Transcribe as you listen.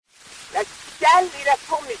cigale et la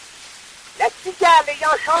fourmi. La cigale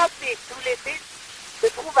ayant chanté tout l'été se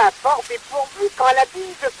trouva fort dépourvue quand la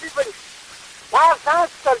bise fut venue. Pas un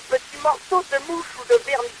seul petit morceau de mouche ou de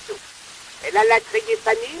vermisseau. Elle alla crier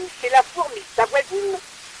sa mine chez la fourmi, sa voisine,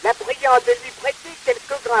 la priant de lui prêter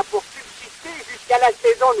quelques grains pour subsister jusqu'à la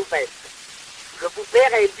saison nouvelle. Je vous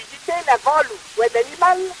paierai, lui dit-elle, avant l'eau, soit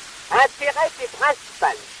d'animal, intérêt et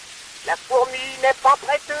principal. La fourmi n'est pas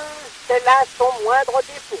prêteuse, c'est là son moindre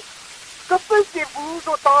défaut. Que faisiez-vous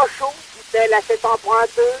au temps chaud, dit-elle à cette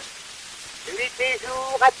emprunteuse. Nuit et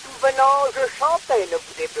jour, à tout venant, je chantais, ne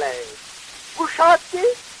vous déplaise. Vous chantiez,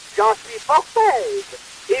 j'en suis fort aise.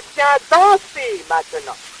 Eh bien, dansez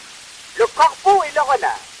maintenant. Le corbeau et le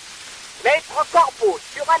renard. Maître corbeau,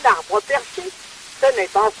 sur un arbre perché, tenait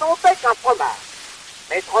dans son bec un fromage.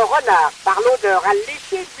 Maître renard, par l'odeur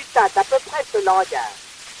alléchée, lui tint à peu près ce langage.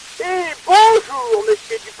 Eh, bonjour,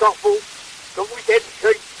 monsieur du corbeau, que vous êtes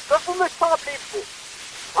joli, que vous me semblez beau.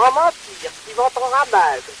 Sans mentir, si votre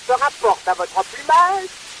ramage se rapporte à votre plumage,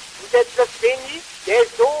 vous êtes le phénix des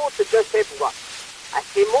hôtes de ces bois. À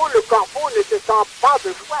ces mots, le corbeau ne se sent pas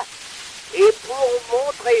de joie. Et pour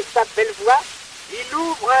montrer sa belle voix, il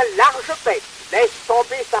ouvre un large bec, laisse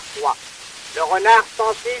tomber sa proie. Le renard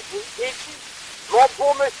s'en saisit et dit, mon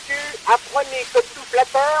beau monsieur, apprenez que tout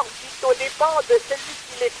flatteur vit aux dépens de celui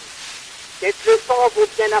qui l'écoute. Cette leçon vaut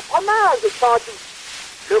bien un fromage, sans doute.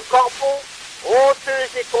 Le corbeau,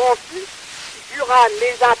 honteux et confus, jura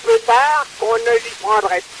mais un peu tard qu'on ne l'y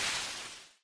prendrait plus.